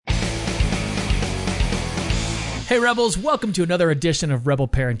Hey Rebels, welcome to another edition of Rebel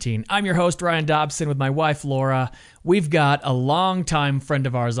Parenting. I'm your host, Ryan Dobson, with my wife, Laura. We've got a longtime friend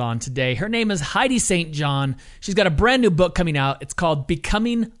of ours on today. Her name is Heidi St. John. She's got a brand new book coming out. It's called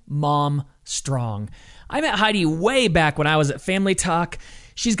Becoming Mom Strong. I met Heidi way back when I was at Family Talk.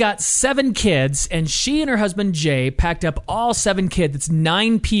 She's got 7 kids, and she and her husband, Jay, packed up all 7 kids. It's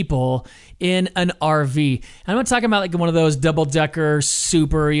 9 people in an RV. And I'm not talking about like one of those double-decker,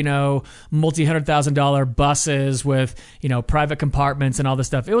 super, multi-$100,000 buses with, private compartments and all this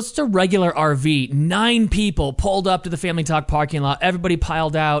stuff. It was just a regular RV. 9 people pulled up to the Family Talk parking lot. Everybody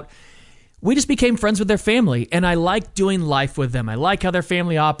piled out. We just became friends with their family, and I like doing life with them. I like how their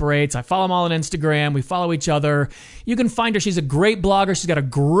family operates. I follow them all on Instagram. We follow each other. You can find her. She's a great blogger. She's got a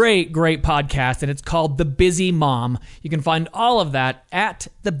great podcast, and it's called The Busy Mom. You can find all of that at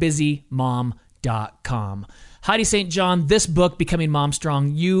thebusymom.com. Heidi St. John, this book, Becoming Mom Strong,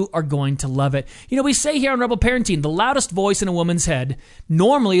 you are going to love it. We say here on Rebel Parenting, the loudest voice in a woman's head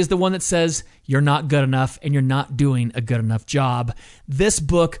normally is the one that says, you're not good enough and you're not doing a good enough job. This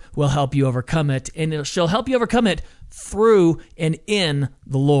book will help you overcome it, and she'll help you overcome it through and in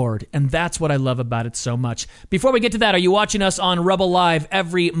the Lord. And that's what I love about it so much. Before we get to that, are you watching us on Rebel Live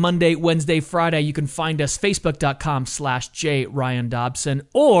every Monday, Wednesday, Friday? You can find us facebook.com/JRyanDobson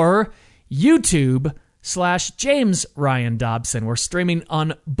or YouTube/James Ryan Dobson. We're streaming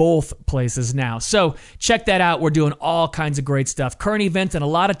on both places now. So check that out. We're doing all kinds of great stuff. Current events and a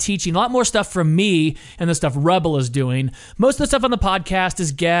lot of teaching, a lot more stuff from me and the stuff Rebel is doing. Most of the stuff on the podcast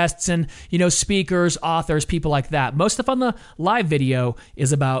is guests and, speakers, authors, people like that. Most stuff on the live video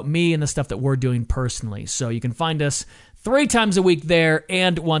is about me and the stuff that we're doing personally. So you can find us 3 times a week there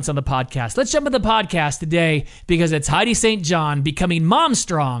and once on the podcast. Let's jump into the podcast today because it's Heidi St. John, Becoming Mom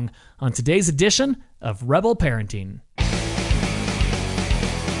Strong, on today's edition of Rebel Parenting.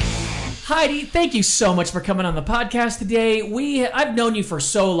 Heidi, thank you so much for coming on the podcast today. I've known you for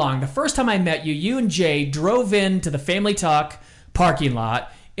so long. The first time I met you, you and Jay drove into the Family Talk parking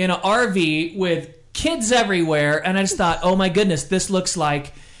lot in an RV with kids everywhere, and I just thought, oh my goodness, this looks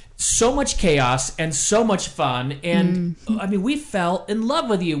like so much chaos and so much fun. And we fell in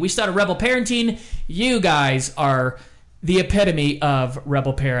love with you. We started Rebel Parenting. You guys are the epitome of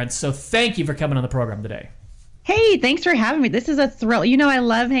Rebel parents. So thank you for coming on the program today. Hey, thanks for having me. This is a thrill. I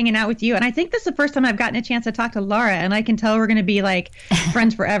love hanging out with you. And I think this is the first time I've gotten a chance to talk to Laura, and I can tell we're going to be like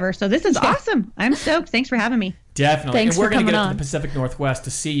friends forever. So this is awesome. I'm stoked. Thanks for having me. Definitely. Thanks and we're going to get up on. to the Pacific Northwest to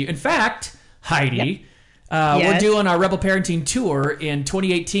see you. In fact, Heidi, Yes. we're doing our Rebel Parenting Tour in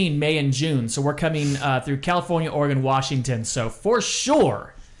 2018, May and June. So we're coming through California, Oregon, Washington. So for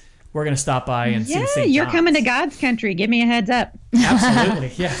sure, weing to stop by and see St. You're John's. coming to God's country. Give me a heads up.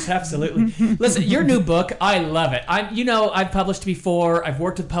 Absolutely. Yes, absolutely. Listen, your new book, I love it. I've published before. I've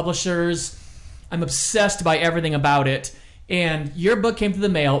worked with publishers. I'm obsessed by everything about it. And your book came through the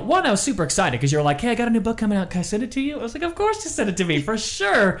mail. One, I was super excited because you're like, hey, I got a new book coming out. Can I send it to you? I was like, of course you send it to me, for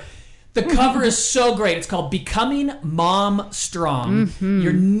sure. The cover is so great. It's called Becoming Mom Strong. Mm-hmm.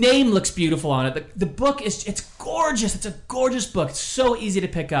 Your name looks beautiful on it. The book it's gorgeous. It's a gorgeous book. It's so easy to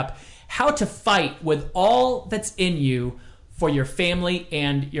pick up. How to fight with all that's in you for your family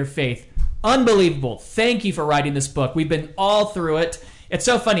and your faith. Unbelievable. Thank you for writing this book. We've been all through it. It's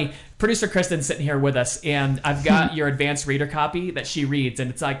so funny. Producer Kristen's sitting here with us, and I've got your advanced reader copy that she reads, and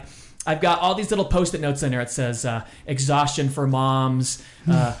it's like, I've got all these little Post-it notes in there. It says exhaustion for moms,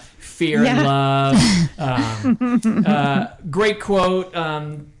 fear and love, great quote,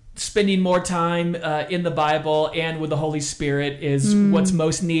 spending more time in the Bible and with the Holy Spirit is what's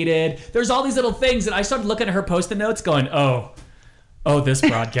most needed. There's all these little things, and I started looking at her Post-it notes going, oh, this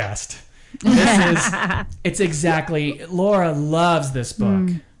broadcast. It's exactly, Laura loves this book.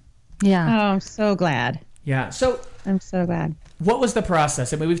 Yeah. Oh, I'm so glad. Yeah. So I'm so glad. what was the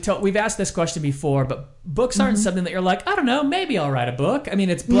process? I mean, we've asked this question before, but books aren't something that you're like, I don't know, maybe I'll write a book. I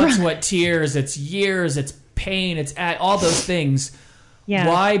mean, it's blood, sweat, tears, it's years, it's pain, it's all those things. Yeah.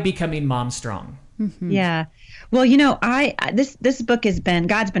 Why Becoming Mom Strong? Mm-hmm. Yeah. Well, this book has been,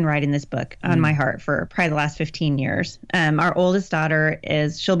 God's been writing this book on my heart for probably the last 15 years. Our oldest daughter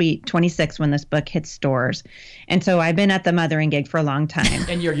she'll be 26 when this book hits stores. And so I've been at the mothering gig for a long time.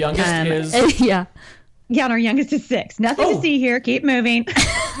 And your youngest is? Yeah. Yeah, and our youngest is 6. Nothing to see here. Keep moving.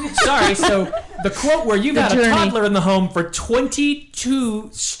 Sorry. So the quote where you've had a toddler in the home for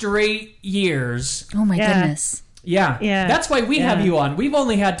 22 straight years. Oh my goodness. Yeah. That's why we have you on. We've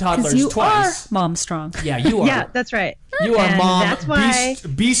only had toddlers you twice. Are Mom Strong. Yeah, you are. Yeah, that's right. You are And Mom. that's why-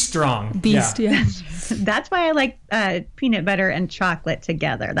 Beast Strong. Beast, yeah. That's why I like peanut butter and chocolate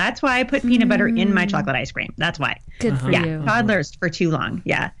together. That's why I put peanut butter in my chocolate ice cream. That's why. Good for you. Toddlers for too long.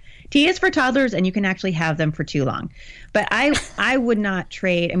 Yeah. Tea is for toddlers, and you can actually have them for too long. But I would not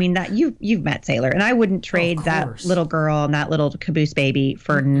trade. I mean, that you've met Sailor, and I wouldn't trade that little girl and that little caboose baby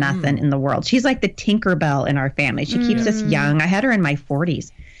for nothing in the world. She's like the Tinkerbell in our family. She keeps us young. I had her in my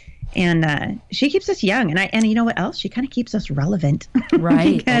 40s. And she keeps us young, and you know what else? She kind of keeps us relevant,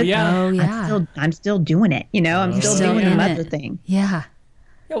 right? Oh yeah. I'm still doing it. I'm still doing the mother thing. Yeah.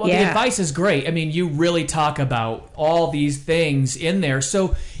 Yeah, well, the advice is great. I mean, you really talk about all these things in there.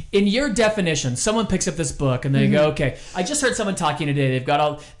 So, in your definition, someone picks up this book and they go, "Okay, I just heard someone talking today.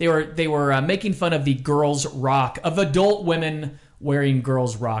 They were making fun of the girls' rock of adult women wearing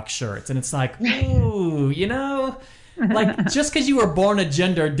girls' rock shirts, and it's like, ooh, like, just because you were born a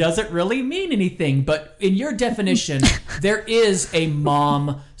gender doesn't really mean anything. But in your definition, there is a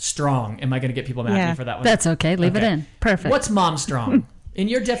mom strong. Am I going to get people mad at me for that one? That's okay. Leave it in. Perfect. What's mom strong? In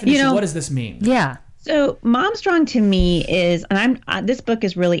your definition, what does this mean? Yeah. So mom strong to me is, and this book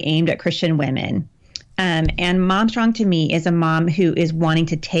is really aimed at Christian women. And mom strong to me is a mom who is wanting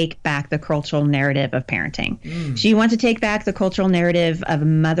to take back the cultural narrative of parenting. She wants to take back the cultural narrative of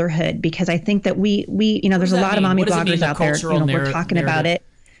motherhood, because I think that we there's a lot of mommy bloggers out there. We're talking about it.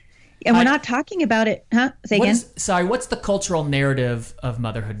 And we're not talking about it. Huh? Say again? What's the cultural narrative of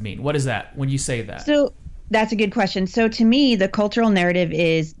motherhood mean? What is that when you say that? So that's a good question. So to me, the cultural narrative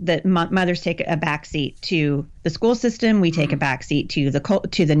is that mothers take a backseat to the school system. We take a backseat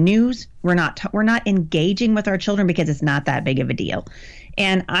to the news. We're not engaging with our children because it's not that big of a deal.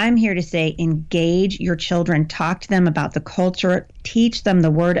 And I'm here to say, engage your children, talk to them about the culture, teach them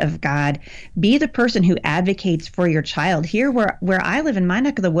the word of God, be the person who advocates for your child. Here where I live in my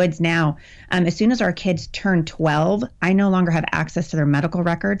neck of the woods now, as soon as our kids turn 12, I no longer have access to their medical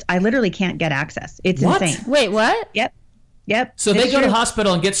records. I literally can't get access. It's insane. Wait, what? Yep. So they go to the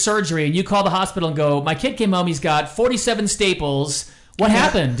hospital and get surgery, and you call the hospital and go, my kid came home, he's got 47 staples. What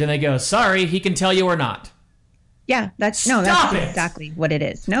happened? And they go, sorry, he can tell you or not. Yeah, that's exactly what it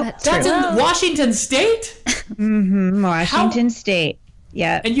is. No, that's in Washington State? Washington State.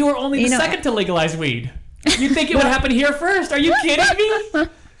 Yeah. And you were only the second to legalize weed. You'd think it would happen here first. Are you kidding me?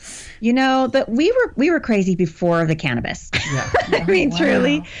 That we were crazy before the cannabis. Yeah. I mean,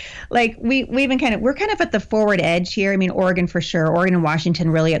 truly, like we're kind of at the forward edge here. I mean, Oregon for sure. Oregon and Washington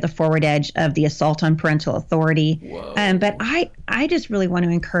really at the forward edge of the assault on parental authority. But I just really want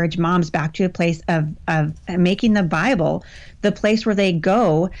to encourage moms back to a place of making the Bible the place where they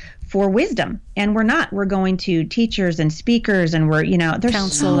go for wisdom. And we're going to teachers and speakers, and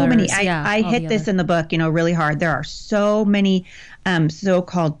there's so many. I hit this in the book, really hard. There are so many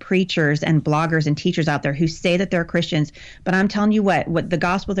so-called preachers and bloggers and teachers out there who say that they're Christians, but I'm telling you what the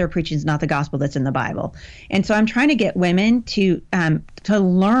gospel they're preaching is not the gospel that's in the Bible. And so I'm trying to get women to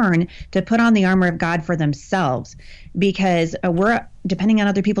learn to put on the armor of God for themselves, because we're depending on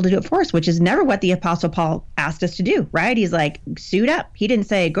other people to do it for us, which is never what the Apostle Paul asked us to do, right? He's like, suit up. He didn't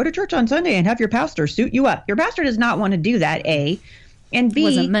say, go to church on Sunday and have your pastor suit you up. Your pastor does not want to do that, A. And B.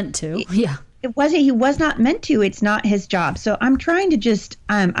 Wasn't meant to. Yeah. It wasn't. He was not meant to. It's not his job. So I'm trying to just.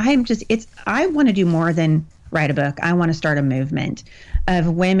 I want to do more than write a book. I want to start a movement of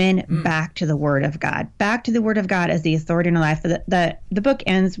women back to the Word of God, back to the Word of God as the authority in our life. The book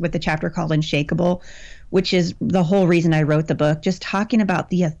ends with the chapter called Unshakable, which is the whole reason I wrote the book, just talking about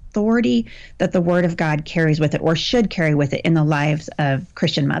the authority that the Word of God carries with it, or should carry with it, in the lives of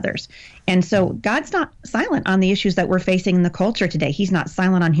Christian mothers. And so God's not silent on the issues that we're facing in the culture today. He's not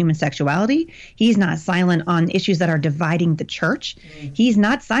silent on human sexuality. He's not silent on issues that are dividing the church. He's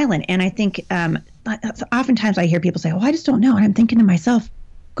not silent. And I think oftentimes I hear people say, I just don't know. And I'm thinking to myself,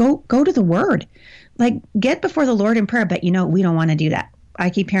 go to the Word. Like, get before the Lord in prayer. But, we don't want to do that. I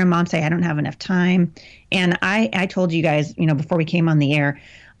keep hearing moms say, I don't have enough time. And I told you guys, before we came on the air,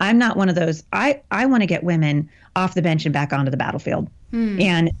 I'm not one of those. I want to get women off the bench and back onto the battlefield.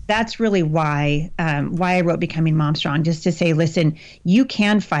 And that's really why I wrote Becoming Mom Strong, just to say, listen, you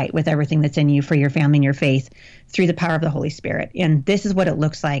can fight with everything that's in you for your family and your faith through the power of the Holy Spirit. And this is what it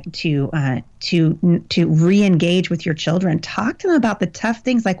looks like to re-engage with your children. Talk to them about the tough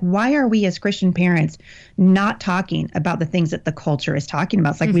things. Like, why are we as Christian parents not talking about the things that the culture is talking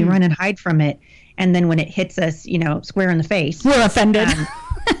about? It's like we run and hide from it. And then when it hits us, square in the face, we're offended.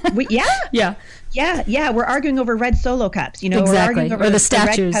 Yeah. We're arguing over red Solo cups, exactly, or the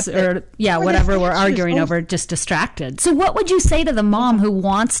statues, or whatever we're arguing over, just distracted. So what would you say to the mom who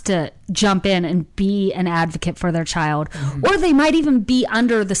wants to jump in and be an advocate for their child, or they might even be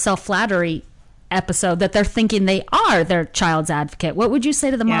under the self-flattery episode that they're thinking they are their child's advocate? What would you say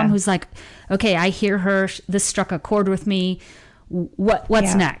to the mom who's like, okay, I hear her, this struck a chord with me,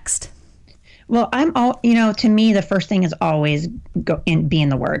 what's next? Well, to me, the first thing is always go and be in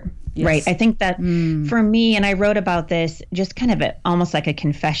the Word. Yes. Right. I think that for me, and I wrote about this just kind of almost like a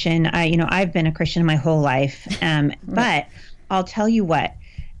confession. I've been a Christian my whole life, but I'll tell you what.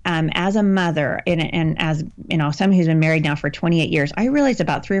 As a mother and as someone who's been married now for 28 years, I realized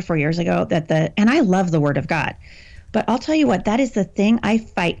about 3 or 4 years ago and I love the Word of God. But I'll tell you what, that is the thing I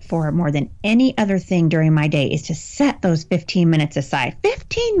fight for more than any other thing during my day, is to set those 15 minutes aside.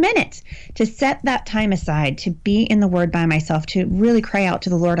 15 minutes to set that time aside, to be in the Word by myself, to really cry out to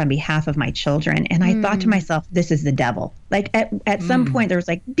the Lord on behalf of my children. And I thought to myself, this is the devil. Like at some point there was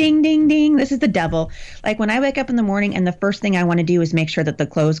like, ding, ding, ding, this is the devil. Like when I wake up in the morning and the first thing I want to do is make sure that the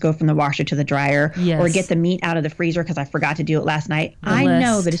clothes go from the washer to the dryer, or get the meat out of the freezer because I forgot to do it last night. I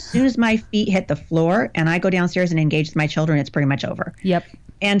know that as soon as my feet hit the floor and I go downstairs and engage with my children, it's pretty much over. Yep.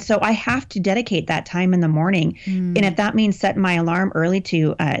 And so I have to dedicate that time in the morning. And if that means setting my alarm early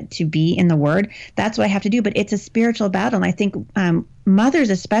to be in the Word, that's what I have to do. But it's a spiritual battle. And I think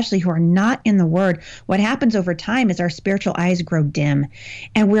mothers, especially who are not in the Word, what happens over time is our spiritual eyes grow dim.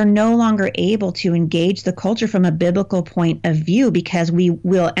 And we're no longer able to engage the culture from a biblical point of view, because we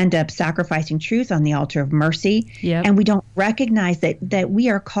will end up sacrificing truth on the altar of mercy. Yep. And we don't recognize that we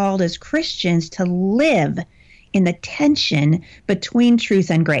are called as Christians to live in the tension between truth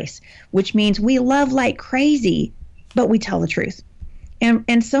and grace, which means we love like crazy, but we tell the truth.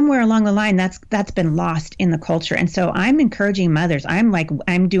 And somewhere along the line, that's been lost in the culture. And so I'm encouraging mothers.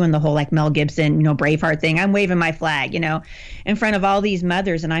 I'm doing the whole like Mel Gibson, Braveheart thing. I'm waving my flag, in front of all these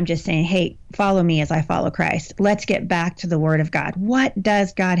mothers. And I'm just saying, hey, follow me as I follow Christ. Let's get back to the Word of God. What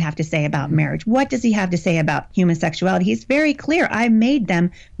does God have to say about marriage? What does he have to say about human sexuality? He's very clear. I made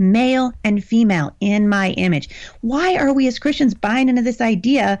them male and female in my image. Why are we as Christians buying into this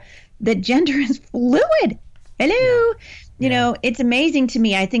idea that gender is fluid? Hello. It's amazing to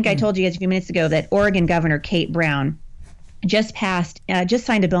me. I think I told you guys a few minutes ago that Oregon Governor Kate Brown just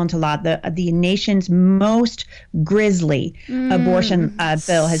signed a bill into law. The nation's most grisly abortion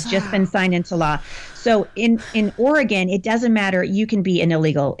bill has just been signed into law. So in Oregon, it doesn't matter. You can be an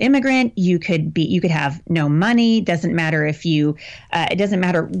illegal immigrant. You could have no money. Doesn't matter if it doesn't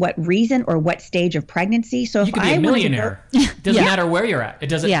matter what reason or what stage of pregnancy. So you could be a millionaire. Doesn't matter where you're at. It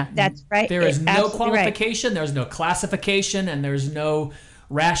doesn't. Yeah, that's right. There is no qualification. Right. There's no classification, and there's no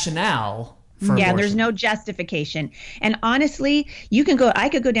rationale. There's no justification. And honestly, I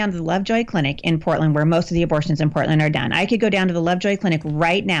could go down to the Lovejoy Clinic in Portland, where most of the abortions in Portland are done. I could go down to the Lovejoy Clinic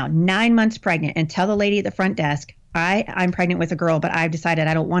right now, 9 months pregnant, and tell the lady at the front desk, I'm pregnant with a girl, but I've decided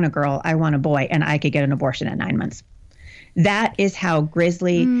I don't want a girl, I want a boy, and I could get an abortion at 9 months. That is how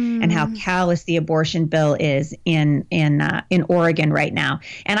grisly and how callous the abortion bill is in Oregon right now.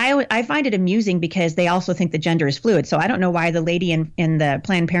 And I find it amusing because they also think the gender is fluid. So I don't know why the lady in the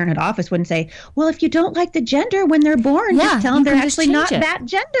Planned Parenthood office wouldn't say, well, if you don't like the gender when they're born, just tell them they're actually not that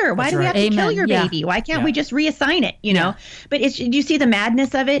gender. Why do we have to kill your baby? Why can't we just reassign it? But do you see the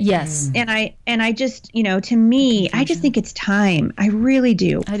madness of it? Yes. And I just, to me, I just think it's time. I really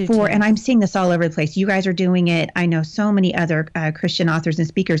do. I do too. And I'm seeing this all over the place. You guys are doing it. I know so many other Christian authors and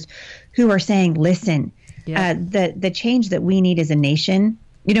speakers who are saying, listen, the change that we need as a nation,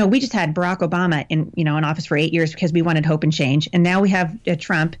 we just had Barack Obama in office for 8 years because we wanted hope and change. And now we have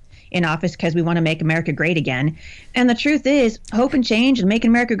Trump in office because we want to make America great again. And the truth is, hope and change and making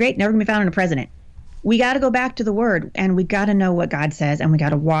America great never going to be found in a president. We got to go back to the Word, and we got to know what God says, and we got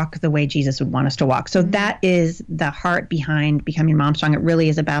to walk the way Jesus would want us to walk. So that is the heart behind Becoming Mom Strong. It really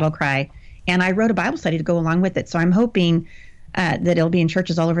is a battle cry. And I wrote a Bible study to go along with it. So I'm hoping that it'll be in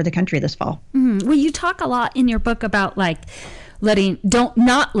churches all over the country this fall. Mm-hmm. Well, you talk a lot in your book about not letting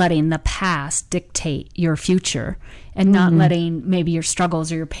the past dictate your future, and not letting maybe your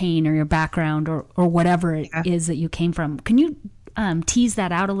struggles or your pain or your background or whatever it is that you came from. Can you tease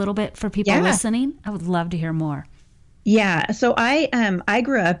that out a little bit for people listening? I would love to hear more. Yeah. So I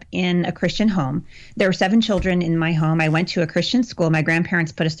grew up in a Christian home. There were 7 children in my home. I went to a Christian school. My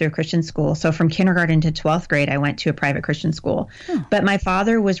grandparents put us through a Christian school. So from kindergarten to 12th grade, I went to a private Christian school. But my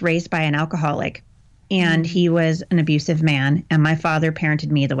father was raised by an alcoholic, and he was an abusive man. And my father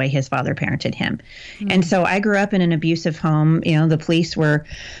parented me the way his father parented him. And so I grew up in an abusive home. The police were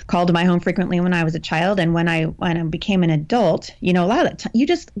called to my home frequently when I was a child. And when I became an adult, a lot of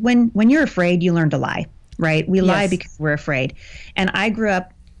the time, when you're afraid, you learn to lie. Right? We lie because we're afraid. And I grew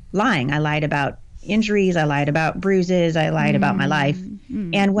up lying. I lied about injuries. I lied about bruises. I lied about my life.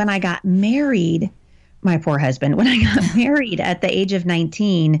 And when I got married, my poor husband, when I got married at the age of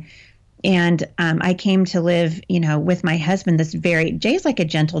 19, and I came to live, with my husband, Jay's like a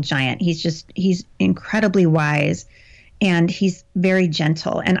gentle giant. He's incredibly wise, and he's very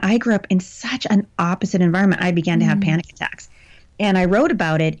gentle. And I grew up in such an opposite environment. I began to have panic attacks. And I wrote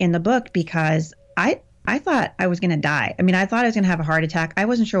about it in the book because I thought I was going to die. I mean, I thought I was going to have a heart attack. I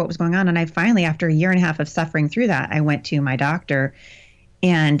wasn't sure what was going on. And I finally, after a year and a half of suffering through that, I went to my doctor,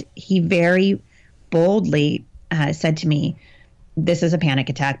 and he very boldly said to me, this is a panic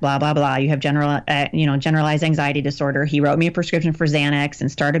attack, blah, blah, blah. You have generalized anxiety disorder. He wrote me a prescription for Xanax and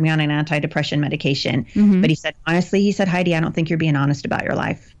started me on an antidepressant medication. But he said, honestly, he said, Heidi, I don't think you're being honest about your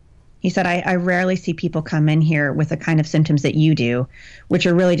life. He said, I rarely see people come in here with the kind of symptoms that you do, which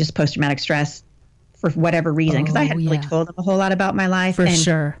are really just post-traumatic stress for whatever reason. Because I hadn't really told him a whole lot about my life. For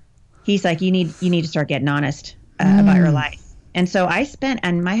sure. He's like, you need to start getting honest about your life. And so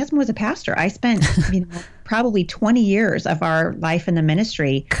and my husband was a pastor. I spent, probably 20 years of our life in the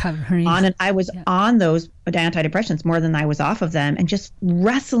ministry I was on those antidepressants more than I was off of them, and just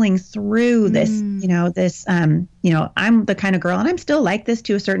wrestling through this, I'm the kind of girl, and I'm still like this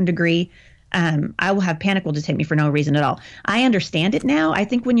to a certain degree. I will have panic will just hit me for no reason at all. I understand it now. I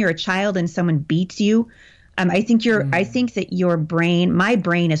think when you're a child and someone beats you, I think that your brain, my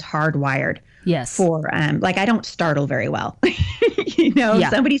brain is hardwired. Yes. For I don't startle very well.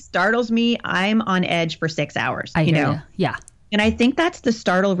 Somebody startles me, I'm on edge for 6 hours. I hear you. Yeah. And I think that's the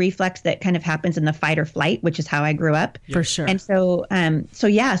startle reflex that kind of happens in the fight or flight, which is how I grew up. For sure. And so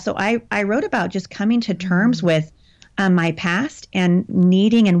I wrote about just coming to terms with my past and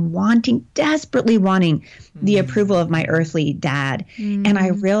needing and desperately wanting the approval of my earthly dad. And I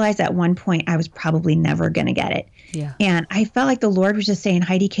realized at one point I was probably never going to get it. Yeah. And I felt like the Lord was just saying,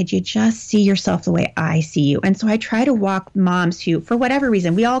 Heidi, could you just see yourself the way I see you? And so I try to walk moms who, for whatever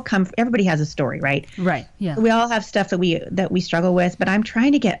reason, everybody has a story, right? Right. Yeah. We all have stuff that we struggle with, but I'm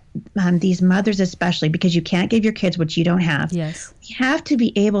trying to get these mothers, especially because you can't give your kids what you don't have. Yes. We have to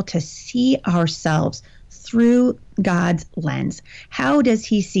be able to see ourselves through God's lens. How does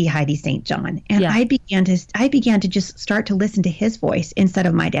he see Heidi St. John? And I began to just start to listen to his voice instead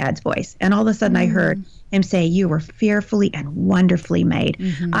of my dad's voice. And all of a sudden I heard him say, you were fearfully and wonderfully made.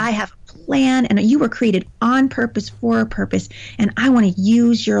 I have a plan, and you were created on purpose for a purpose, and I want to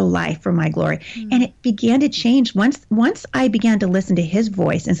use your life for my glory. And it began to change once I began to listen to his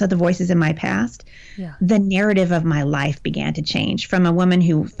voice instead of the voices in my past. The narrative of my life began to change from a woman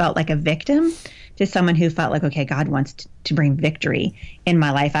who felt like a victim to someone who felt like, okay, God wants to bring victory in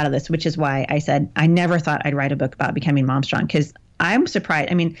my life out of this, which is why I said I never thought I'd write a book about becoming mom strong, because I'm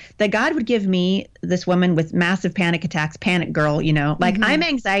surprised. I mean, that God would give me this woman with massive panic attacks, panic girl, I'm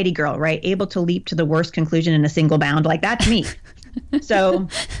anxiety girl, right? Able to leap to the worst conclusion in a single bound. Like, that's me. So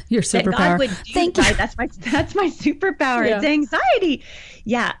your superpower. Thank you. That's my superpower. Yeah. It's anxiety.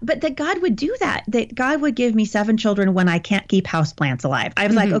 Yeah. But that God would do that God would give me 7 children when I can't keep houseplants alive. I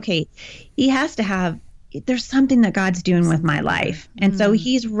was like, okay, there's something that God's doing with my life. And so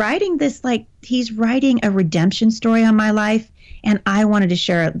he's writing a redemption story on my life. And I wanted to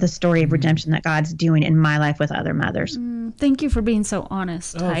share the story of redemption that God's doing in my life with other mothers. Thank you for being so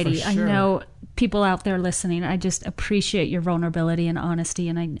honest, Heidi. For sure. I know people out there listening, I just appreciate your vulnerability and honesty.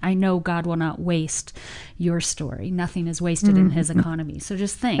 And I know God will not waste your story. Nothing is wasted in his economy. So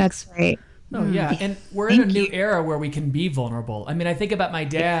just thanks. That's right. Oh, yeah. And we're in a new era where we can be vulnerable. I mean, I think about my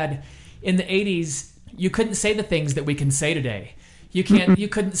dad in the 80s. You couldn't say the things that we can say today. You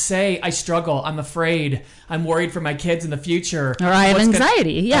couldn't say, I struggle, I'm afraid, I'm worried for my kids in the future. Or I have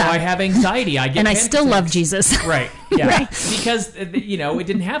anxiety, Or I have anxiety, I get and I still love Jesus. Right, yeah. Right. Because, it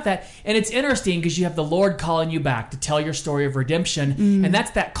didn't have that. And it's interesting because you have the Lord calling you back to tell your story of redemption. And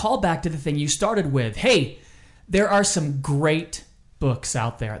that's that call back to the thing you started with. Hey, there are some great books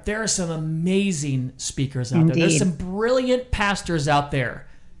out there. There are some amazing speakers out there. There's some brilliant pastors out there.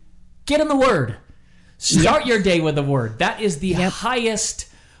 Get in the Word. Start your day with the Word. That is the highest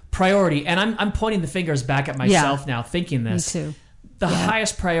priority. And I'm pointing the fingers back at myself now, thinking this. Me too. The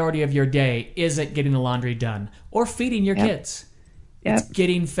highest priority of your day isn't getting the laundry done or feeding your kids. It's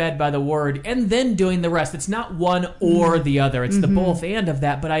getting fed by the Word and then doing the rest. It's not one or the other. It's the both and of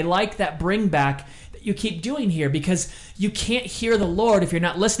that. But I like that bring back that you keep doing here, because you can't hear the Lord if you're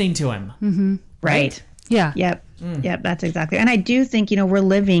not listening to Him. Right. Yeah. Yep. Yep. That's exactly. And I do think, we're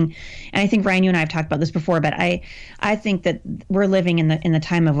living, and I think, Ryan, you and I have talked about this before, but I think that we're living in the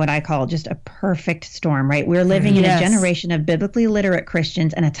time of what I call just a perfect storm, right? We're living in a generation of biblically literate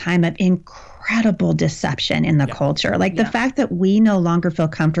Christians and a time of incredible deception in the culture. Like the fact that we no longer feel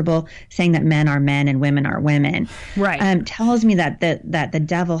comfortable saying that men are men and women are women, right? Tells me that the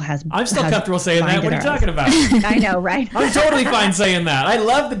devil has. I'm still comfortable saying that. What are you talking about? I know, right? I'm totally fine saying that. I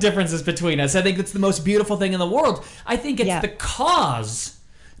love the differences between us. I think it's the most beautiful thing in the world. I think it's the cause,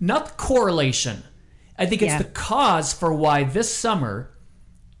 not the correlation. I think it's the cause for why this summer,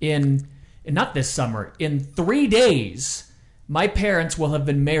 in 3 days, my parents will have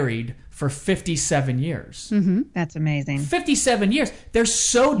been married for 57 years. Mm-hmm. That's amazing. 57 years. They're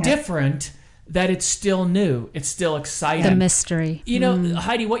so different that it's still new. It's still exciting. The mystery. You know,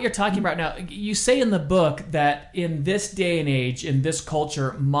 Heidi, what you're talking about now, you say in the book that in this day and age, in this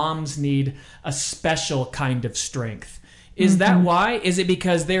culture, moms need a special kind of strength. Is that why? Is it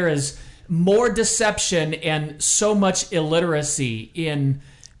because there is more deception and so much illiteracy in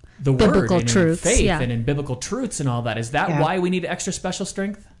the biblical word and truths, in faith and in biblical truths and all that? Is that why we need extra special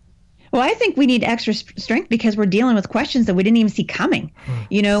strength? Well, I think we need extra strength because we're dealing with questions that we didn't even see coming.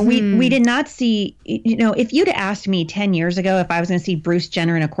 You know, we did not see, you know, if you'd asked me 10 years ago if I was going to see Bruce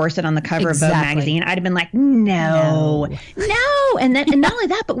Jenner in a corset on the cover of Vogue magazine, I'd have been like, no. And not only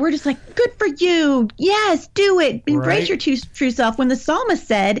that, but we're just like, good for you. Yes, do it. Embrace your true self. When the psalmist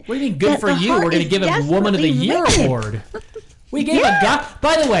said, what do you mean good for you? We're going to give him Woman of the Year award. We gave a guy.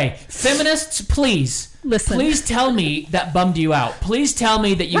 By the way, feminists, please. Listen. Please tell me that bummed you out. Please tell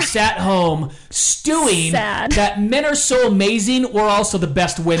me that you sat home stewing that men are so amazing, we're also the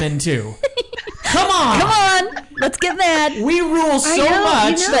best women too. Come on. Let's get mad. We rule so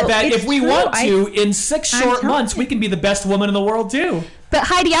much that if we want to, in 6 short months, we can be the best woman in the world too. But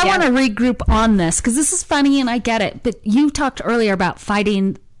Heidi, I want to regroup on this because this is funny and I get it. But you talked earlier about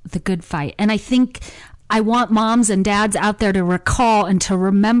fighting the good fight. And I think I want moms and dads out there to recall and to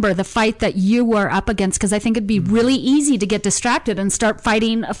remember the fight that you were up against, because I think it'd be really easy to get distracted and start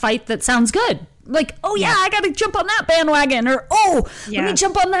fighting a fight that sounds good. Like, I got to jump on that bandwagon, or, let me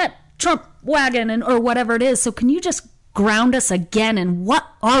jump on that Trump wagon, or whatever it is. So can you just ground us again, and what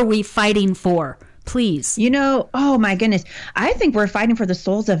are we fighting for? Please. You know, oh my goodness. I think we're fighting for the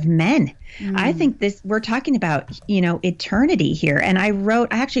souls of men. I think we're talking about, you know, eternity here. And I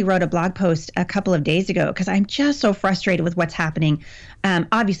actually wrote a blog post a couple of days ago because I'm just so frustrated with what's happening.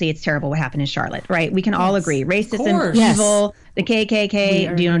 Obviously, it's terrible what happened in Charlotte, right? We can all agree. Racism, evil, the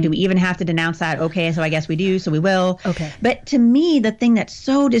KKK. Do we even have to denounce that? Okay, so I guess we do. So we will. Okay. But to me, the thing that's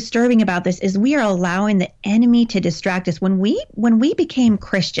so disturbing about this is we are allowing the enemy to distract us. When we became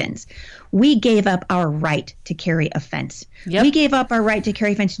Christians, we gave up our right to carry offense. Yep. We gave up our right to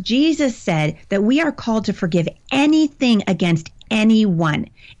carry offense. Jesus said that we are called to forgive anything against anyone.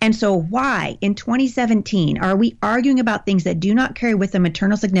 And so why in 2017 are we arguing about things that do not carry with them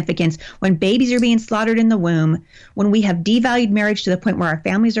eternal significance when babies are being slaughtered in the womb, when we have devalued marriage to the point where our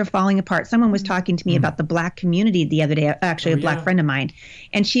families are falling apart? Someone was talking to me about the Black community the other day, actually a Black friend of mine.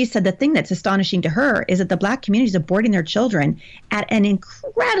 And she said the thing that's astonishing to her is that the Black community is aborting their children at an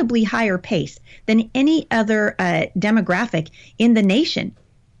incredibly higher pace than any other demographic in the nation.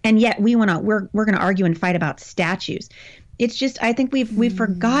 And yet we're going to argue and fight about statues. It's just, I think we've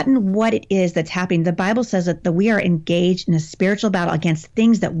forgotten what it is that's happening. The Bible says that we are engaged in a spiritual battle against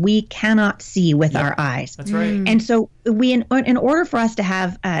things that we cannot see with our eyes. That's right. And so in order for us to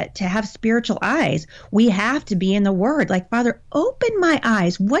have spiritual eyes, we have to be in the Word. Like, Father, open my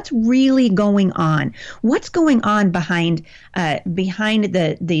eyes. What's really going on? What's going on behind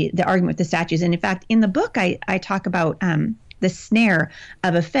the argument with the statues? And in fact, in the book, I talk about the snare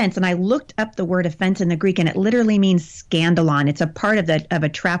of offense. And I looked up the word offense in the Greek, and it literally means scandalon. It's a part of a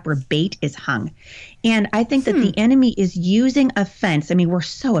trap where bait is hung. And I think that the enemy is using offense. I mean, we're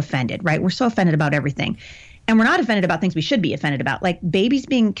so offended, right? We're so offended about everything. And we're not offended about things we should be offended about. Like babies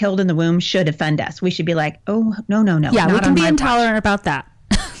being killed in the womb should offend us. We should be like, oh, no. Yeah, we can be intolerant about that.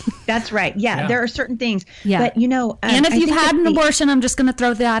 That's right. Yeah, there are certain things. Yeah. But, you know. And if you've had an abortion, I'm just going to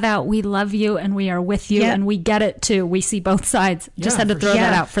throw that out. We love you and we are with you and we get it too. We see both sides. Just had to throw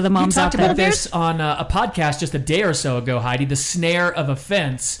that out for the moms out there. You talked about this on a podcast just a day or so ago, Heidi, the snare of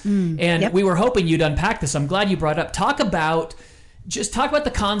offense. And we were hoping you'd unpack this. I'm glad you brought it up. Talk about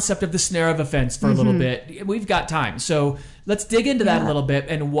the concept of the snare of offense for a little bit. We've got time. So let's dig into that a little bit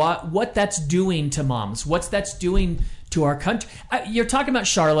and what that's doing to moms. What's that's doing to our country. You're talking about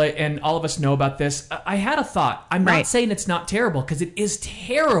Charlotte, and all of us know about this. I had a thought. I'm not saying it's not terrible, because it is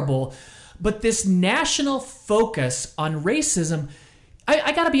terrible, but this national focus on racism,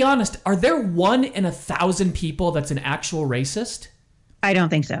 I got to be honest, are there 1 in 1,000 people that's an actual racist? I don't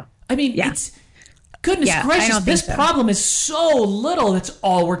think so. I mean, it's... Goodness gracious, this problem is so little. That's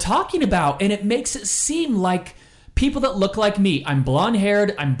all we're talking about. And it makes it seem like people that look like me, I'm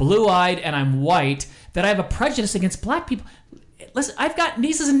blonde-haired, I'm blue-eyed, and I'm white, that I have a prejudice against Black people. Listen, I've got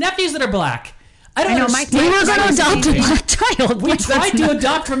nieces and nephews that are Black. I don't know. We were going to adopt a Black child. We tried to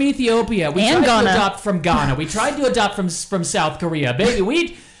adopt from Ethiopia. We tried to adopt from Ghana. We tried to adopt from South Korea. Baby,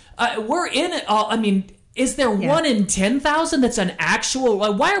 we're in it all. I mean, is there 1 in 10,000 that's an actual,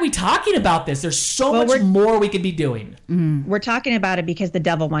 like, why are we talking about this? There's so much more we could be doing. We're talking about it because the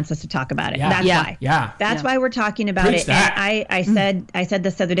devil wants us to talk about it. Yeah. That's why. Yeah. That's why we're talking about Preach it. that. And I said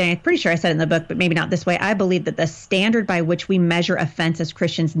this the other day, I'm pretty sure I said it in the book, but maybe not this way. I believe that the standard by which we measure offense as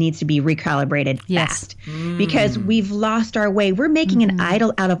Christians needs to be recalibrated fast because we've lost our way. We're making an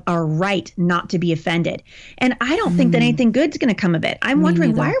idol out of our right not to be offended. And I don't think that anything good's going to come of it. I'm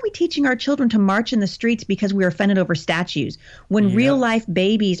wondering, why are we teaching our children to march in the streets because we're offended over statues when real life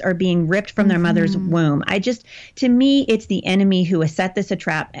babies are being ripped from their mother's womb? To me, it's the enemy who has set the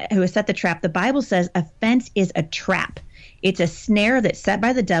trap. The Bible says offense is a trap. It's a snare that's set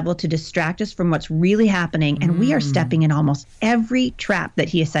by the devil to distract us from what's really happening. And we are stepping in almost every trap that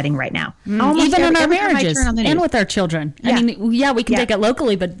he is setting right now. Even in our marriages and with our children. Yeah. I mean, we can take it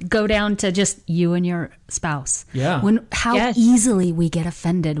locally, but go down to just you and your spouse. Yeah. How easily we get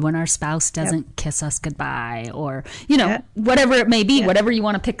offended when our spouse doesn't kiss us goodbye or, whatever it may be, whatever you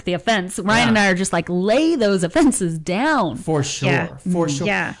want to pick the offense. Ryan and I are just like, lay those offenses down. For sure. For sure.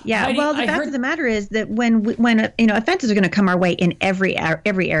 Yeah. Heidi, well, the fact of the matter is that when offenses are going to come our way in every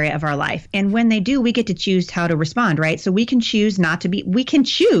area of our life. And when they do, we get to choose how to respond, right? So we can choose not to be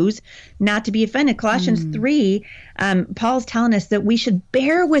offended. Colossians 3, Paul's telling us that we should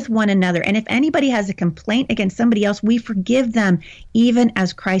bear with one another. And if anybody has a complaint against somebody else, we forgive them even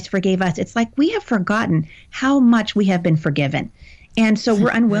as Christ forgave us. It's like we have forgotten how much we have been forgiven. And so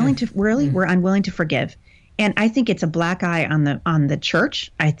we're unwilling to forgive. And I think it's a black eye on the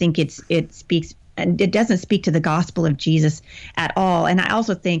church. I think it doesn't speak to the gospel of Jesus at all. And I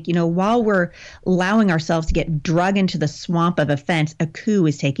also think, while we're allowing ourselves to get drug into the swamp of offense, a coup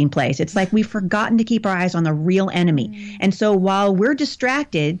is taking place. It's like we've forgotten to keep our eyes on the real enemy. And so while we're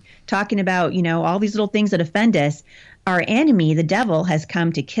distracted talking about, all these little things that offend us, our enemy, the devil, has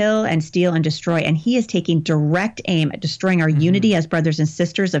come to kill and steal and destroy. And he is taking direct aim at destroying our unity as brothers and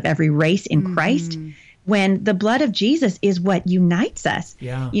sisters of every race in Christ, when the blood of Jesus is what unites us.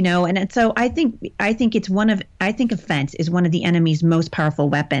 And so I think offense is one of the enemy's most powerful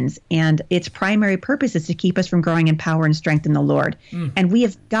weapons, and its primary purpose is to keep us from growing in power and strength in the Lord. And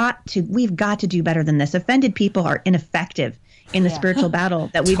we've got to do better than this. Offended people are ineffective in the spiritual battle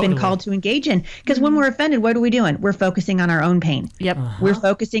that we've been called to engage in. Because when we're offended, what are we doing? We're focusing on our own pain. We're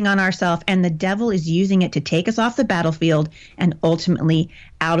focusing on ourselves, and the devil is using it to take us off the battlefield and ultimately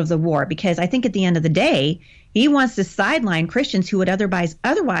out of the war. Because I think at the end of the day, he wants to sideline Christians who would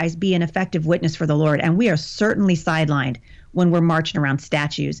otherwise be an effective witness for the Lord. And we are certainly sidelined when we're marching around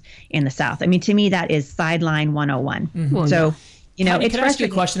statues in the South. I mean, to me, that is sideline 101. So, can I ask you a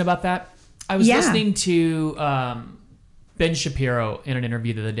question about that? I was listening to Ben Shapiro in an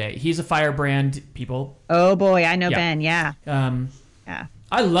interview the other day. He's a firebrand, people. Oh boy, I know Ben. Yeah.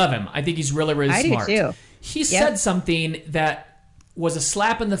 I love him. I think he's really, really smart. I do too. He said something that was a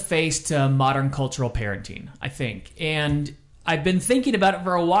slap in the face to modern cultural parenting, I think. And I've been thinking about it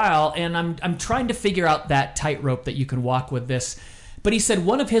for a while, and I'm trying to figure out that tightrope that you can walk with this. But he said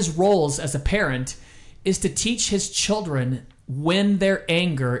one of his roles as a parent is to teach his children when their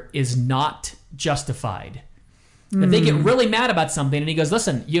anger is not justified. If they get really mad about something, and he goes,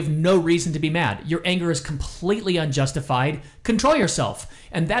 listen, you have no reason to be mad. Your anger is completely unjustified. Control yourself.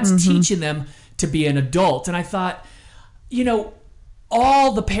 And that's teaching them to be an adult. And I thought,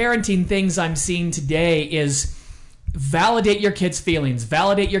 all the parenting things I'm seeing today is validate your kids' feelings.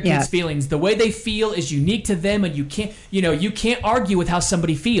 Validate your kids' feelings. The way they feel is unique to them, and you can't argue with how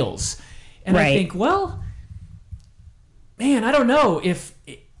somebody feels. And I think, well, man, I don't know if...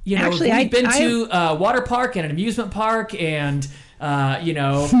 Actually, we've been to a water park and an amusement park and,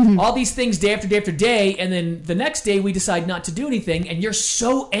 all these things day after day after day. And then the next day we decide not to do anything. And you're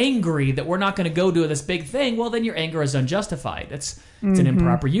so angry that we're not going to go do this big thing. Well, then your anger is unjustified. It's an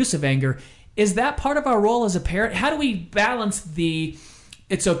improper use of anger. Is that part of our role as a parent? How do we balance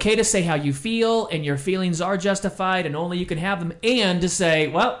it's okay to say how you feel and your feelings are justified and only you can have them, and to say,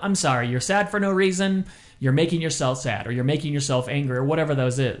 well, I'm sorry, you're sad for no reason. You're making yourself sad, or you're making yourself angry, or whatever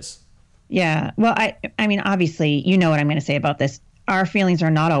those is. Yeah. Well, I mean, obviously, you know what I'm going to say about this. Our feelings are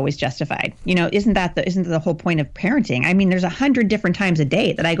not always justified. Isn't that the whole point of parenting? I mean, there's 100 different times a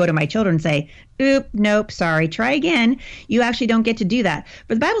day that I go to my children and say, oop, nope, sorry, try again. You actually don't get to do that.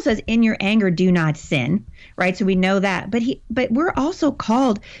 But the Bible says, in your anger, do not sin. Right. So we know that. But we're also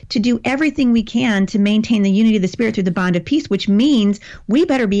called to do everything we can to maintain the unity of the Spirit through the bond of peace, which means we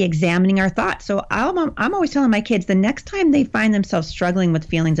better be examining our thoughts. So I'm always telling my kids, the next time they find themselves struggling with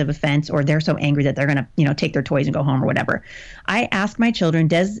feelings of offense, or they're so angry that they're going to, take their toys and go home or whatever, I ask my children,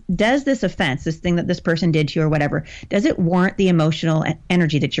 does this offense, this thing that this person did to you or whatever, does it warrant the emotional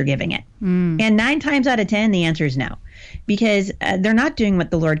energy that you're giving it? And 9 times out of 10, the answer is no, because they're not doing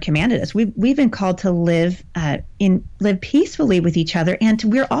what the Lord commanded us. We've been called to live peacefully with each other, and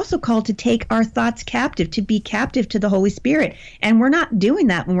we're also called to take our thoughts captive, to be captive to the Holy Spirit. And we're not doing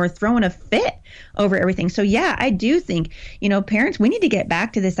that when we're throwing a fit over everything. So yeah, I do think, parents, we need to get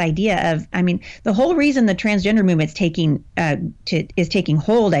back to this idea of, the whole reason the transgender movement's is taking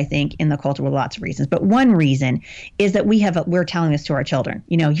hold, I think, in the culture, with lots of reasons. But one reason is that we're telling this to our children.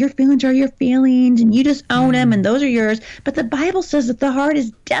 Your feelings are your feelings, and you just own them, and those are yours. But the Bible says that the heart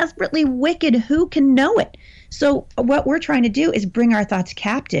is desperately wicked. Who can know it? So what we're trying to do is bring our thoughts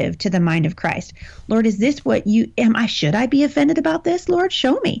captive to the mind of Christ. Lord, is this what should I be offended about this? Lord,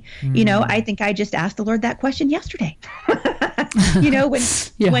 show me. I think I just asked the Lord that question yesterday.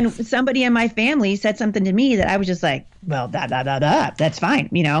 When somebody in my family said something to me that I was just like, well, that's fine.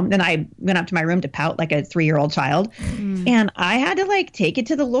 Then I went up to my room to pout like a 3-year-old child, and I had to take it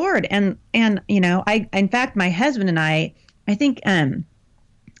to the Lord. And in fact, my husband and I think,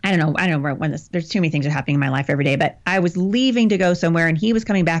 I don't know when there's too many things are happening in my life every day, but I was leaving to go somewhere and he was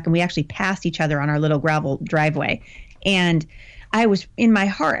coming back, and we actually passed each other on our little gravel driveway. And I was, in my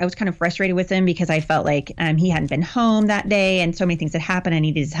heart, I was kind of frustrated with him because I felt like he hadn't been home that day and so many things had happened. I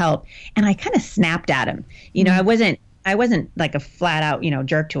needed his help. And I kind of snapped at him. I wasn't like a flat out,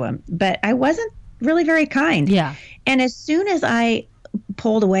 jerk to him, but I wasn't really very kind. Yeah. And as soon as I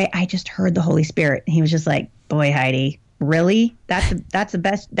pulled away, I just heard the Holy Spirit. He was just like, boy, Heidi, really? That's the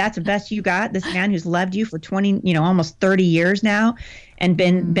best you got? This man who's loved you for 20, almost 30 years now and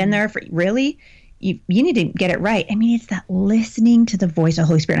been there for, really? You need to get it right. It's that listening to the voice of the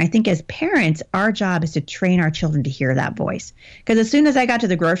Holy Spirit. And I think as parents, our job is to train our children to hear that voice. Because as soon as I got to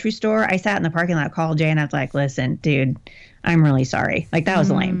the grocery store, I sat in the parking lot, called Jay, and I was like, listen, dude, I'm really sorry. That was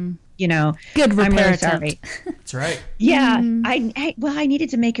lame. Good repair I'm really attempt. sorry. That's right. Yeah. I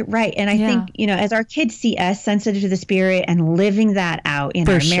needed to make it right. And I think, as our kids see us sensitive to the Spirit and living that out in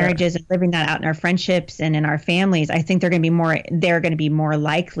our marriages and living that out in our friendships and in our families, I think they're going to be more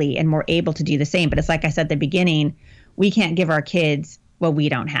likely and more able to do the same. But it's like I said at the beginning, we can't give our kids what we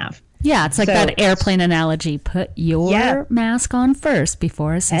don't have. Yeah, it's like that airplane analogy. Put your mask on first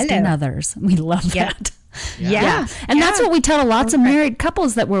before assisting others. We love that. Yeah. And that's what we tell lots of married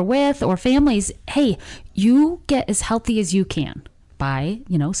couples that we're with, or families. Hey, you get as healthy as you can by,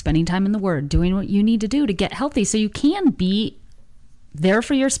 spending time in the Word, doing what you need to do to get healthy so you can be there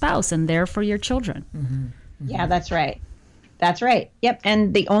for your spouse and there for your children. Mm-hmm. Yeah, that's right. That's right. Yep.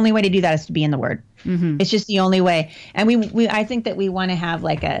 And the only way to do that is to be in the Word. Mm-hmm. It's just the only way. And I think that we want to have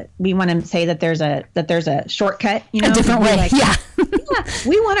we want to say that there's a shortcut, a different way.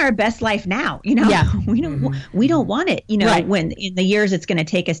 We want our best life now, Yeah. We don't want it, right. When in the years it's going to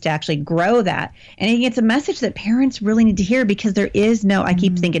take us to actually grow that. And I think it's a message that parents really need to hear, because there is I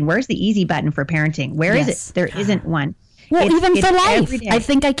keep thinking, where's the easy button for parenting? Where is it? There isn't one. Well, even for life. I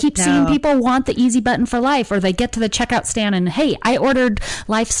think I keep seeing people want the easy button for life, or they get to the checkout stand and, hey, I ordered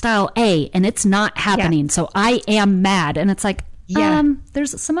lifestyle A and it's not happening. So I am mad. And it's like,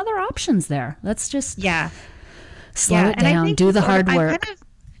 there's some other options there. Let's just slow it down, do the hard work.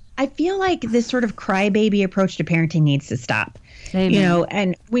 I feel like this sort of crybaby approach to parenting needs to stop. Amen.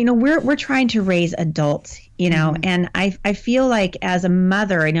 And we're trying to raise adults, and I feel like as a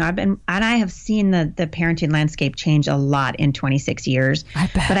mother, I have seen the parenting landscape change a lot in 26 years. I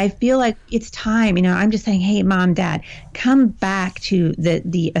bet. But I feel like it's time, I'm just saying, hey, mom, dad, come back to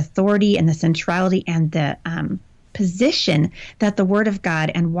the authority and the centrality and the position that the Word of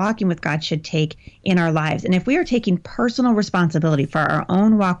God and walking with God should take in our lives. And if we are taking personal responsibility for our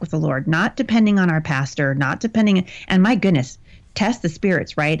own walk with the Lord, not depending on our pastor, and my goodness, test the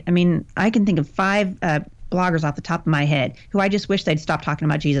spirits, right? I can think of 5 bloggers off the top of my head who I just wish they'd stop talking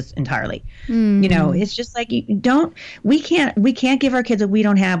about Jesus entirely. Mm-hmm. It's just like, we can't give our kids what we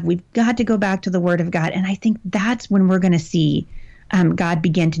don't have. We've got to go back to the Word of God. And I think that's when we're going to see God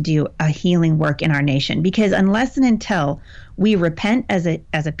begin to do a healing work in our nation, because unless and until we repent as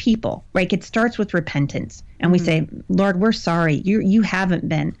a people, right? It starts with repentance, and we say, Lord, we're sorry. You haven't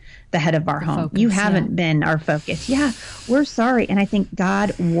been the head of our home. Focus, you haven't been our focus. Yeah, we're sorry. And I think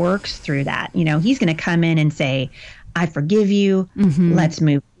God works through that. He's going to come in and say, I forgive you. Mm-hmm.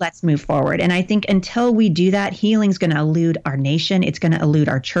 Let's move forward. And I think until we do that, healing's going to elude our nation. It's going to elude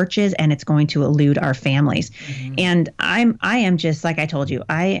our churches, and it's going to elude our families. Mm-hmm. And I am just, like I told you,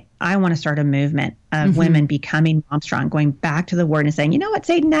 I want to start a movement of women becoming mom strong, going back to the Word and saying, you know what,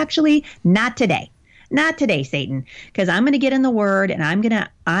 Satan, actually, not today. Not today, Satan, because I'm going to get in the Word, and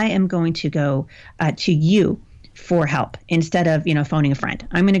I am going to go to you for help instead of, phoning a friend.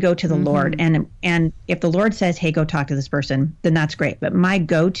 I'm going to go to the Lord. And if the Lord says, hey, go talk to this person, then that's great. But my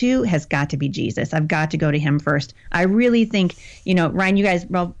go-to has got to be Jesus. I've got to go to him first. I really think, Ryan, you guys,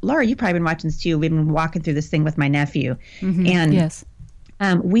 well, Laura, you've probably been watching this too. We've been walking through this thing with my nephew. And yes.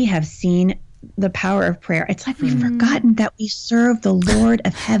 We have seen the power of prayer. It's like we've forgotten that we serve the Lord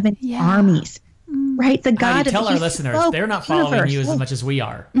of heaven armies. Right, the God. Tell our listeners they're not following you as much as we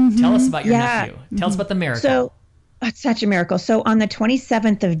are. Tell us about your nephew. Tell us about the miracle. So, it's such a miracle. So on the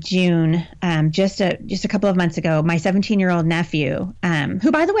 27th of June, just a couple of months ago, my 17-year-old nephew,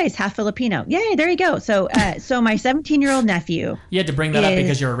 who by the way is half Filipino. Yay, there you go. So so my 17-year-old nephew. You had to bring that up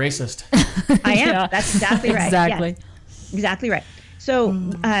because you're a racist. I am. That's exactly right. Exactly. Yes, exactly right. So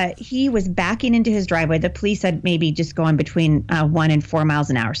he was backing into his driveway. The police said maybe just going between 1 and 4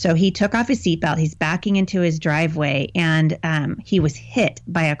 miles an hour. So he took off his seatbelt. He's backing into his driveway, and he was hit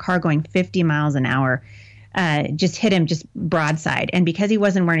by a car going 50 miles an hour. Just hit him just broadside. And because he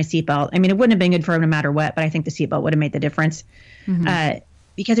wasn't wearing a seatbelt, I mean, it wouldn't have been good for him no matter what, but I think the seatbelt would have made the difference.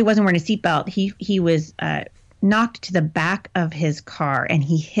 Because he wasn't wearing a seatbelt, he was knocked to the back of his car, and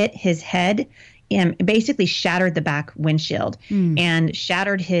he hit his head and basically shattered the back windshield and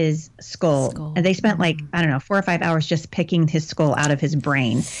shattered his skull. And they spent 4 or 5 hours just picking his skull out of his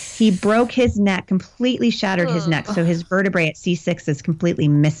brain. He broke his neck, completely shattered his neck. So his vertebrae at C6 is completely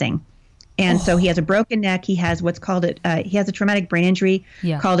missing. And so he has a broken neck. He has what's called he has a traumatic brain injury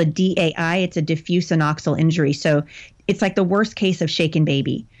called a DAI. It's a diffuse anoxyal injury. So it's like the worst case of shaken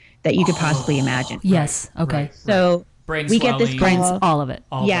baby that you could possibly imagine. Yes. Okay. Right. So brain we get this call. All of it.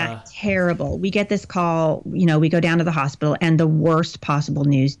 Terrible. We get this call, we go down to the hospital, and the worst possible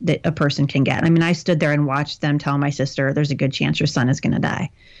news that a person can get. I mean, I stood there and watched them tell my sister, there's a good chance your son is going to die.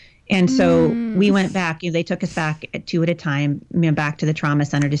 And so we went back, they took us back 2 at a time, back to the trauma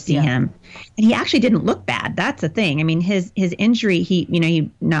center to see him. And he actually didn't look bad. That's the thing. I mean, his injury, he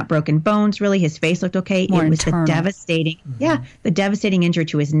not broken bones, really. His face looked okay. More it was internal. the devastating, the devastating injury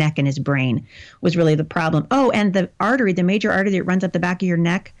to his neck and his brain was really the problem. Oh, and the major artery that runs up the back of your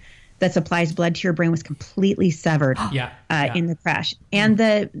neck that supplies blood to your brain was completely severed in the crash. And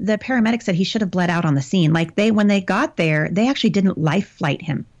the paramedics said he should have bled out on the scene. Like when they got there, they actually didn't life flight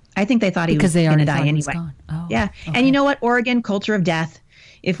him. I think they thought he was going to die anyway. Oh, yeah. Okay. And you know what? Oregon, culture of death.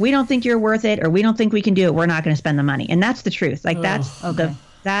 If we don't think you're worth it or we don't think we can do it, we're not going to spend the money. And that's the truth. Like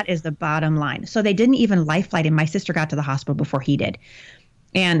that is the bottom line. So they didn't even life flight him. My sister got to the hospital before he did.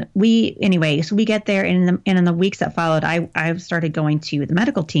 And so we get there, and in the weeks that followed, I started going to the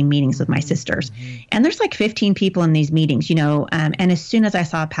medical team meetings with my sisters. And there's like 15 people in these meetings, and as soon as I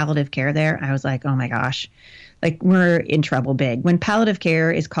saw palliative care there, I was like, oh my gosh. Like, we're in trouble big. When palliative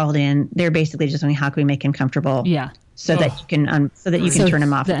care is called in, they're basically just saying, how can we make him comfortable? So that you can turn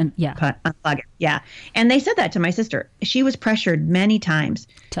him off, unplug it. Yeah. And they said that to my sister. She was pressured many times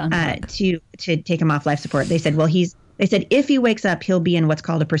to take him off life support. They said, they said, if he wakes up, he'll be in what's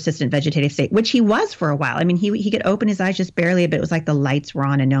called a persistent vegetative state, which he was for a while. I mean, he could open his eyes just barely, but it was like the lights were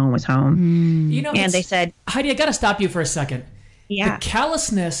on and no one was home. And they said, Heidi, I got to stop you for a second. Yeah. The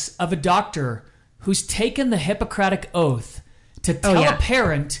callousness of a doctor who's taken the Hippocratic Oath to tell a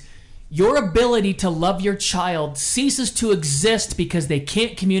parent your ability to love your child ceases to exist because they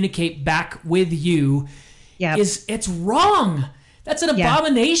can't communicate back with you it's wrong. That's an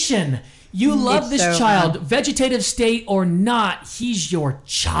abomination. You love this child, vegetative state or not, he's your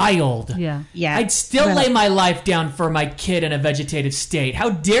child. Yeah. I'd still lay my life down for my kid in a vegetative state.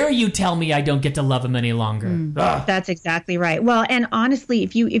 How dare you tell me I don't get to love him any longer? That's exactly right. Well, and honestly,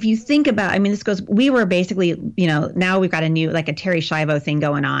 if you think about, I mean, we were basically, now we've got a new, like a Terry Schiavo thing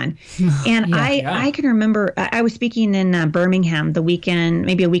going on. And I can remember, I was speaking in Birmingham the weekend,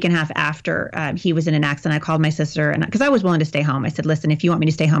 maybe a week and a half after he was in an accident. I called my sister, and because I was willing to stay home. I said, listen, if you want me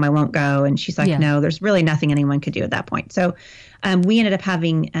to stay home, I won't go. And she's like, no, there's really nothing anyone could do at that point. So we ended up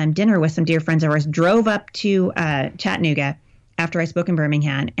having dinner with some dear friends of ours, drove up to Chattanooga after I spoke in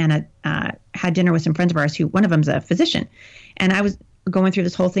Birmingham, and had dinner with some friends of ours who, one of them's a physician. And I was going through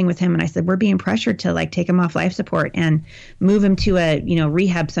this whole thing with him, and I said, we're being pressured to like take him off life support and move him to a,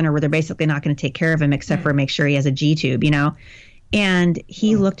 rehab center where they're basically not going to take care of him except for make sure he has a G-tube, And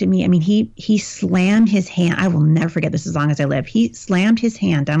he looked at me. I mean, he slammed his hand. I will never forget this as long as I live. He slammed his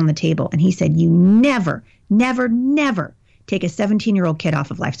hand down on the table and he said, you never, never, never take a 17-year-old kid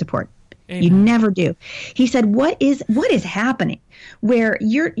off of life support. Amen. You never do. He said, what is happening where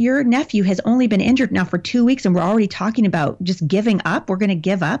your nephew has only been injured now for 2 weeks and we're already talking about just giving up? We're going to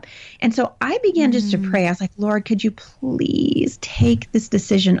give up. And so I began just to pray. I was like, Lord, could you please take this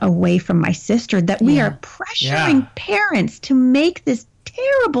decision away from my sister that we are pressuring parents to make this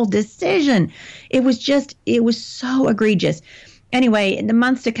terrible decision. It was so egregious. Anyway, in the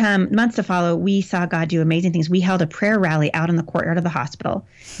months to follow, we saw God do amazing things. We held a prayer rally out in the courtyard of the hospital,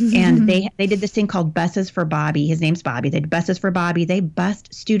 and they did this thing called Buses for Bobby. His name's Bobby. They did Buses for Bobby. They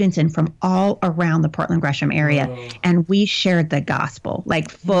bussed students in from all around the Portland Gresham area, and we shared the gospel, like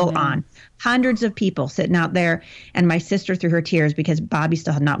full on. Hundreds of people sitting out there, and my sister, through her tears, because Bobby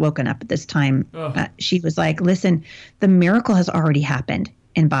still had not woken up at this time, she was like, listen, the miracle has already happened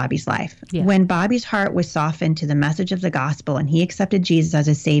in Bobby's life. Yeah. When Bobby's heart was softened to the message of the gospel and he accepted Jesus as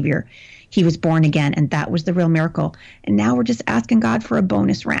his savior, he was born again, and that was the real miracle. And now we're just asking God for a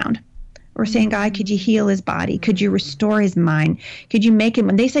bonus round. We're saying, God, could you heal his body? Could you restore his mind? Could you make him,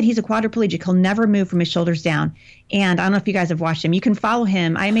 when they said he's a quadriplegic, he'll never move from his shoulders down. And I don't know if you guys have watched him. You can follow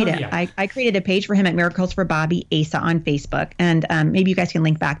him. I created a page for him at Miracles for Bobby Asa on Facebook, and maybe you guys can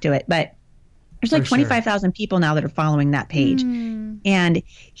link back to it. But there's like 25,000 people now that are following that page. And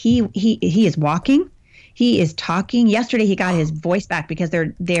he is walking. He is talking. Yesterday he got his voice back because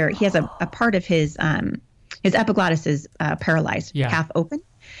he has a part of his epiglottis is paralyzed, half open.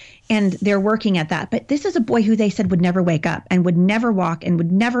 And they're working at that. But this is a boy who they said would never wake up and would never walk and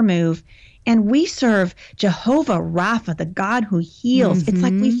would never move. And we serve Jehovah Rapha, the God who heals. It's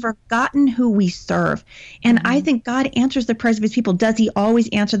like we've forgotten who we serve. And I think God answers the prayers of his people. Does he always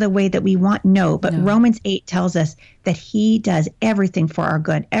answer the way that we want? No. But Romans 8 tells us that he does everything for our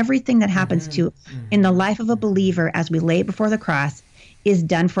good. Everything that happens in the life of a believer as we lay it before the cross is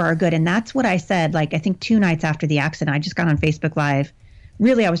done for our good. And that's what I said, like, I think 2 nights after the accident, I just got on Facebook Live.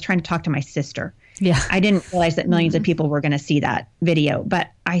 Really, I was trying to talk to my sister. Yeah. I didn't realize that millions of people were going to see that video.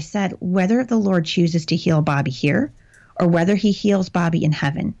 But I said, whether the Lord chooses to heal Bobby here or whether he heals Bobby in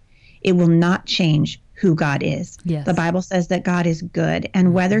heaven, it will not change who God is. Yes. The Bible says that God is good.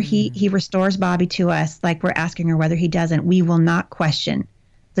 And whether he restores Bobby to us, like we're asking, or whether he doesn't, we will not question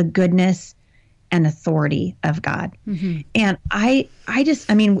the goodness and authority of God. And I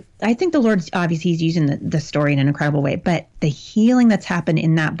think the Lord's obviously he's using the story in an incredible way, but the healing that's happened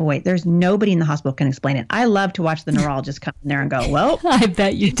in that boy, there's nobody in the hospital can explain it. I love to watch the neurologist come in there and go, well, I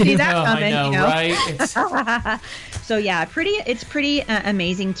bet you do. See that coming, I know, right? So yeah, it's pretty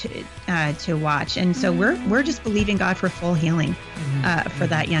amazing to watch. And so we're just believing God for full healing for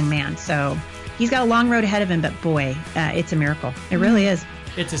that young man. So he's got a long road ahead of him, but boy, it's a miracle. It really is.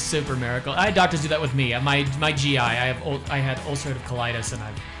 It's a super miracle. I had doctors do that with me. My GI, I had ulcerative colitis,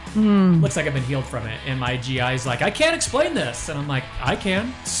 and looks like I've been healed from it. And my GI is like, I can't explain this, and I'm like, I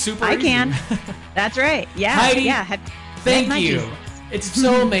can. Super easy. Can. That's right. Yeah. Heidi, yeah. Thank you. Jesus. It's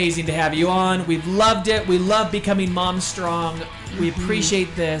so amazing to have you on. We've loved it. We love becoming Mom Strong. We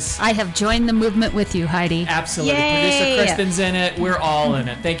appreciate this. I have joined the movement with you, Heidi. Absolutely. Yay. Producer Kristen's in it. We're all in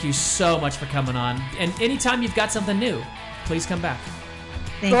it. Thank you so much for coming on. And anytime you've got something new, please come back.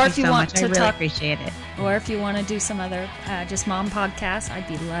 Thank you so much. I really appreciate it. Or if you want to do some other just mom podcasts,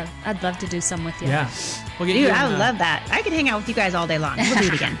 I'd love to do some with you. Yeah. I would love that. I could hang out with you guys all day long. We'll do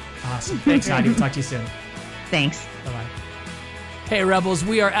it again. Awesome. Thanks, Heidi. We'll talk to you soon. Thanks. Bye-bye. Hey, Rebels,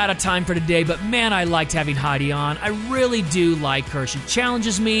 we are out of time for today, but man, I liked having Heidi on. I really do like her. She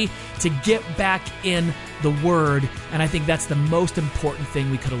challenges me to get back in the Word, and I think that's the most important thing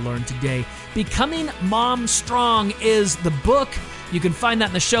we could have learned today. Becoming Mom Strong is the book. You can find that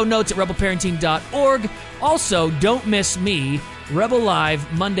in the show notes at rebelparenting.org. Also, don't miss me, Rebel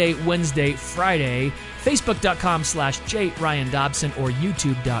Live, Monday, Wednesday, Friday, facebook.com/JRyanDobson or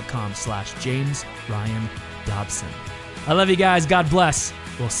youtube.com/JamesRyanDobson. I love you guys. God bless.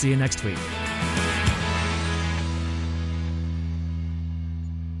 We'll see you next week.